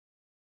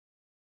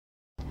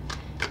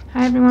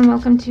Hi everyone,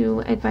 welcome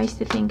to Advice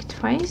to Think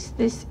Twice.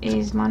 This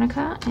is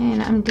Monica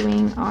and I'm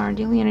doing our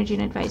daily energy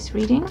and advice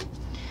reading.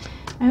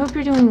 I hope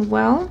you're doing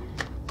well.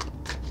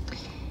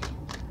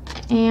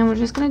 And we're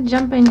just going to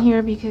jump in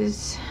here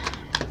because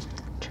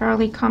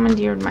Charlie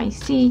commandeered my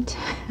seat.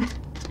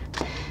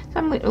 So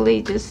I'm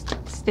literally just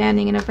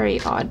standing in a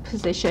very odd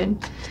position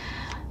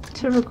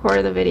to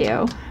record the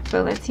video.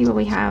 But let's see what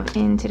we have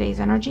in today's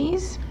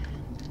energies.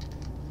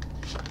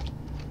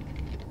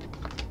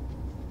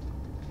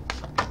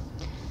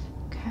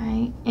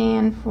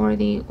 And for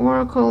the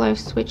oracle, I've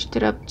switched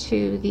it up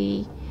to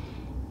the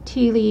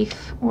tea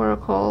leaf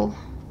oracle,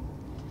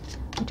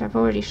 which I've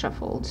already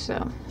shuffled. So,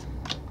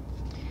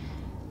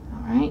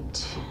 all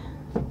right,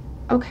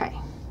 okay.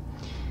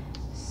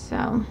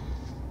 So,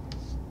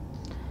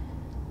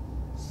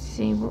 let's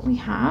see what we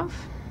have.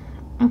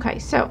 Okay,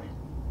 so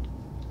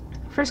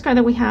first card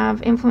that we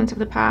have, influence of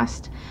the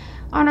past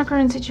on our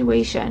current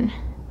situation.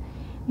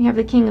 We have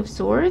the King of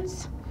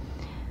Swords.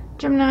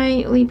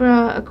 Gemini,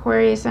 Libra,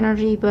 Aquarius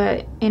energy,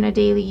 but in a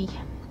daily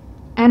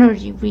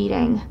energy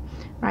reading,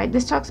 right?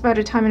 This talks about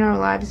a time in our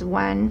lives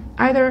when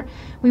either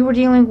we were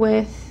dealing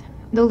with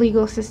the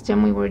legal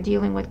system, we were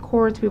dealing with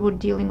courts, we were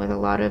dealing with a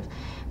lot of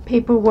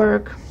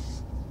paperwork,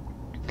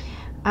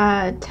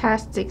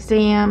 tests,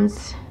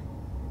 exams.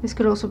 This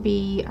could also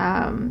be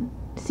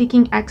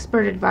seeking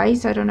expert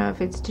advice. I don't know if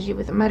it's to do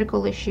with a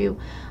medical issue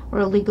or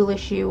a legal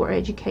issue or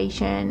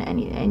education,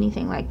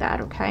 anything like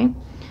that, okay?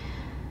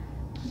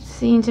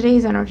 See in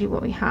today's energy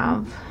what we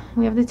have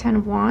the Ten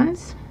of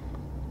Wands.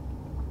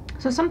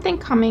 So something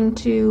coming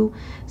to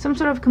some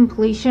sort of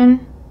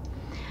completion,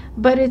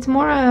 but it's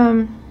more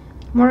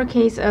a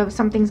case of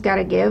something's got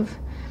to give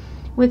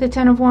with the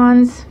Ten of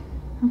Wands.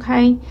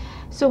 Okay,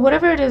 so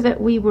whatever it is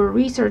that we were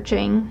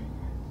researching,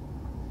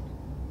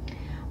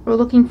 we're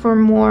looking for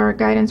more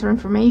guidance or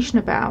information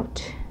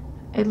about.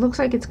 It looks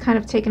like it's kind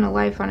of taken a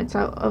life on its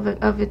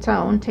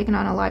own, taken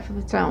on a life of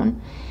its own,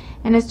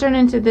 and it's turned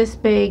into this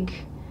big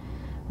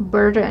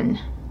burden.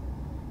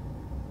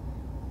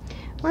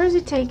 Where is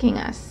it taking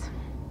us?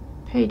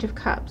 Page of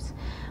Cups.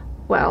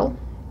 Well,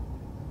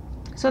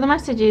 so the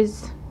message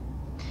is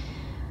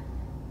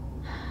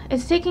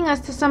it's taking us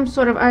to some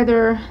sort of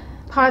either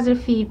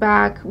positive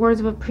feedback,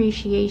 words of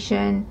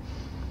appreciation,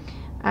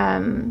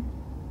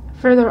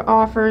 further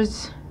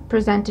offers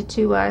presented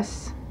to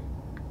us,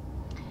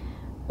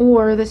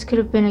 or this could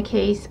have been a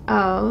case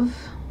of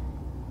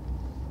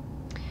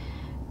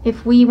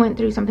if we went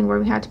through something where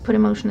we had to put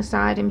emotion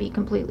aside and be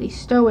completely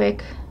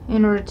stoic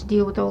in order to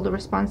deal with all the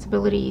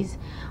responsibilities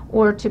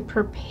or to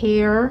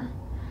prepare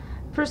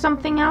for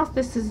something else,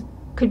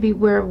 could be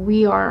where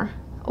we are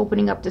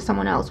opening up to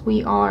someone else.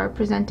 We are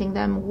presenting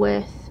them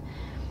with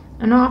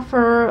an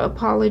offer,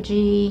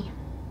 apology,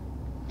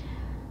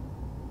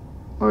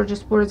 or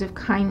just words of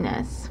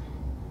kindness.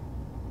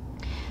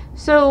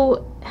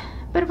 So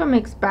a bit of a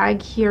mixed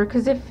bag here,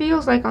 because it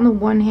feels like on the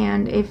one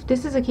hand, if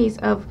this is a case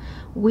of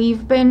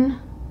we've been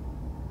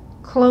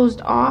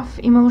closed off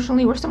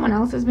emotionally, or someone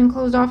else has been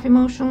closed off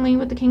emotionally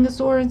with the King of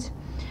Swords,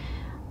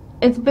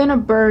 it's been a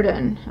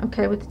burden,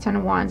 okay, with the Ten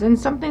of Wands, and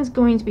something's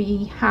going to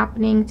be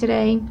happening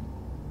today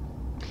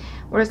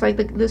where it's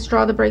like the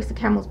straw that breaks the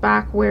camel's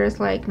back, where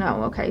it's like,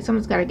 no, okay,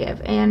 someone's got to give,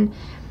 and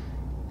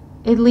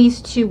it leads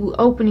to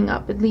opening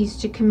up, it leads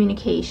to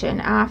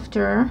communication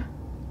after,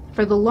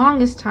 for the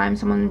longest time,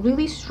 someone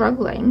really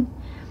struggling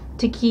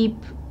to keep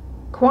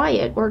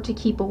quiet or to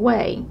keep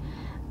away.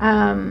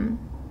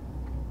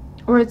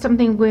 Or it's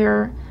something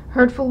where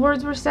hurtful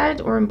words were said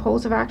or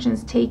impulsive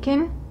actions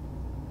taken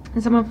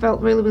and someone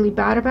felt really, really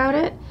bad about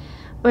it,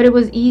 but it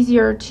was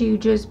easier to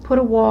just put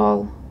a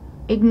wall,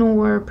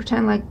 ignore,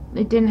 pretend like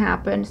it didn't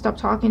happen, stop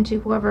talking to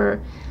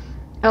whoever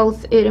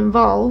else it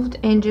involved,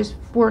 and just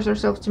force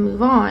ourselves to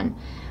move on.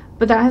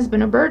 But that has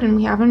been a burden.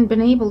 We haven't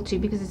been able to,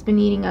 because it's been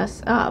eating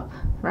us up,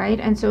 right?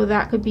 And so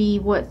that could be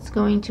what's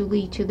going to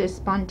lead to this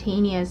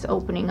spontaneous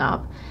opening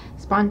up,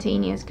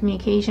 spontaneous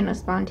communication, a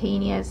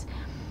spontaneous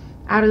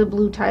out of the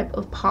blue type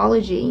of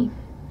apology.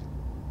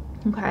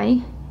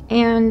 Okay,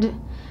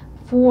 and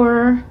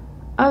for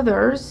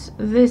others,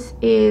 this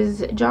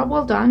is job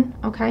well done.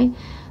 Okay,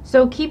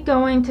 so keep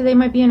going. Today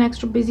might be an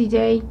extra busy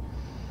day,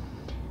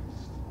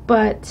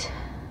 but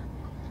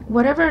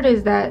whatever it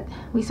is that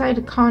we signed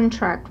a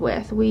contract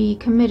with, we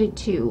committed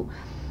to,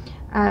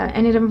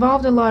 and it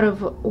involved a lot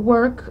of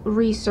work,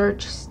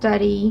 research,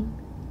 study,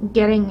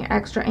 getting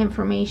extra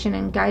information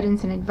and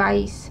guidance and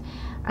advice.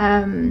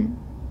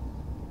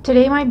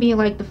 Today might be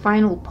like the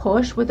final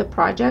push with a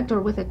project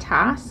or with a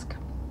task,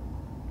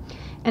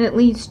 and it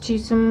leads to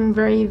some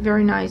very,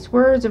 very nice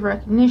words of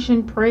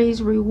recognition,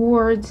 praise,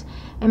 rewards,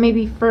 and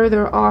maybe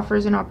further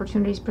offers and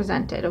opportunities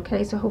presented.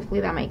 Okay, so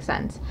hopefully that makes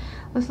sense.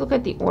 Let's look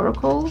at the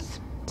oracles.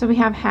 So we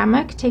have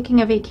hammock,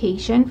 taking a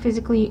vacation,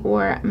 physically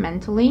or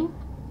mentally.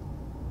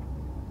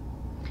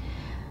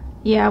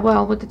 Yeah,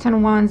 well, with the Ten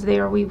of Wands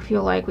there, we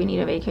feel like we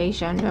need a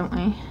vacation, don't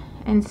we?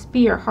 And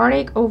spear,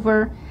 heartache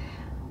over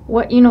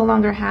what you no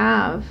longer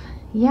have.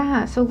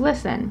 Yeah, so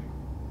listen,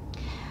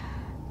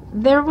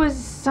 there was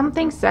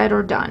something said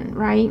or done,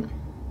 right?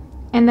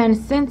 And then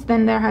since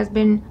then, there has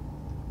been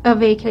a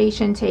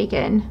vacation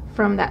taken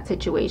from that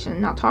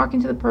situation. Not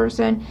talking to the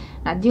person,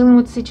 not dealing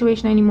with the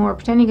situation anymore,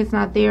 pretending it's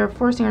not there,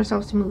 forcing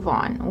ourselves to move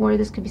on. Or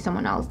this could be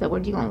someone else that we're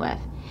dealing with.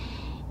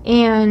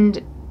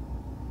 And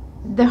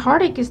the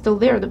heartache is still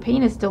there. The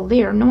pain is still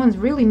there. No one's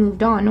really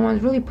moved on. No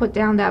one's really put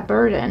down that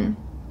burden.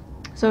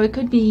 So it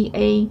could be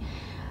a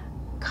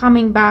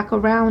coming back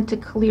around to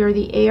clear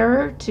the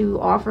air, to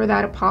offer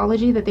that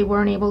apology that they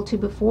weren't able to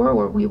before,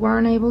 or we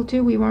weren't able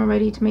to. We weren't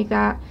ready to make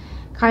that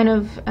kind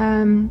of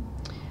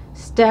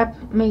step,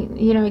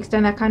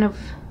 extend that kind of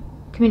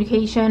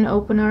communication,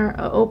 open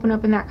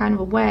up in that kind of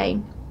a way.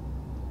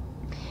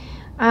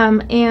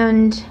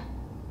 And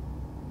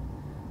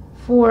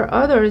for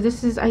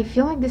others, I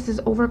feel like this is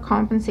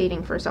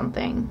overcompensating for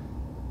something.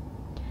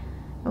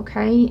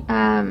 Okay,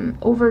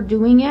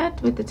 overdoing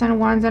it with the Ten of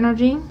Wands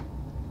energy,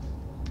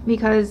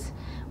 because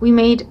we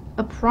made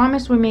a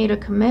promise, we made a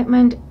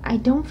commitment. I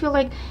don't feel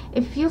like,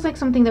 it feels like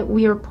something that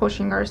we are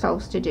pushing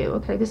ourselves to do.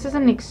 Okay, this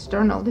isn't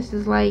external. This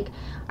is like,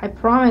 I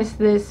promised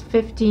this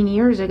 15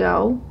 years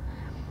ago.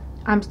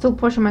 I'm still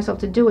pushing myself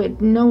to do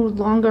it. No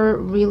longer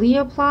really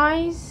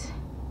applies,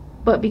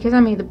 but because I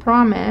made the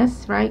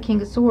promise, right?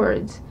 King of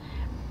Swords.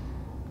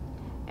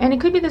 And it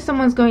could be that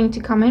someone's going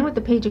to come in with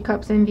the Page of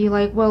Cups and be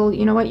like, well,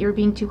 you know what, you're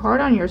being too hard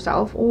on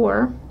yourself,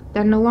 or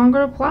that no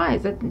longer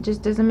applies. That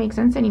just doesn't make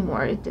sense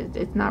anymore.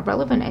 It's not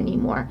relevant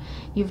anymore.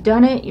 You've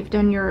done it. You've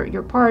done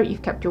your part.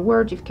 You've kept your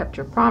word. You've kept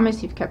your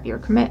promise. You've kept your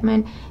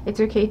commitment. It's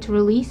okay to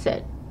release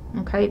it.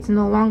 Okay, it's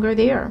no longer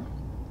there.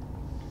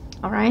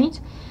 All right.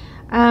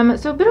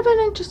 So a bit of an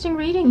interesting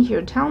reading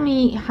here. Tell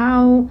me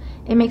how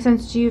it makes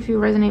sense to you, if you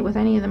resonate with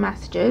any of the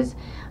messages.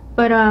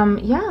 But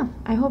yeah,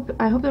 I hope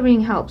the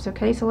reading helps.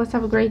 Okay, so let's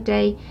have a great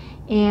day,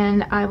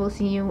 and I will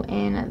see you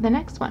in the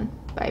next one.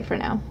 Bye for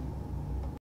now.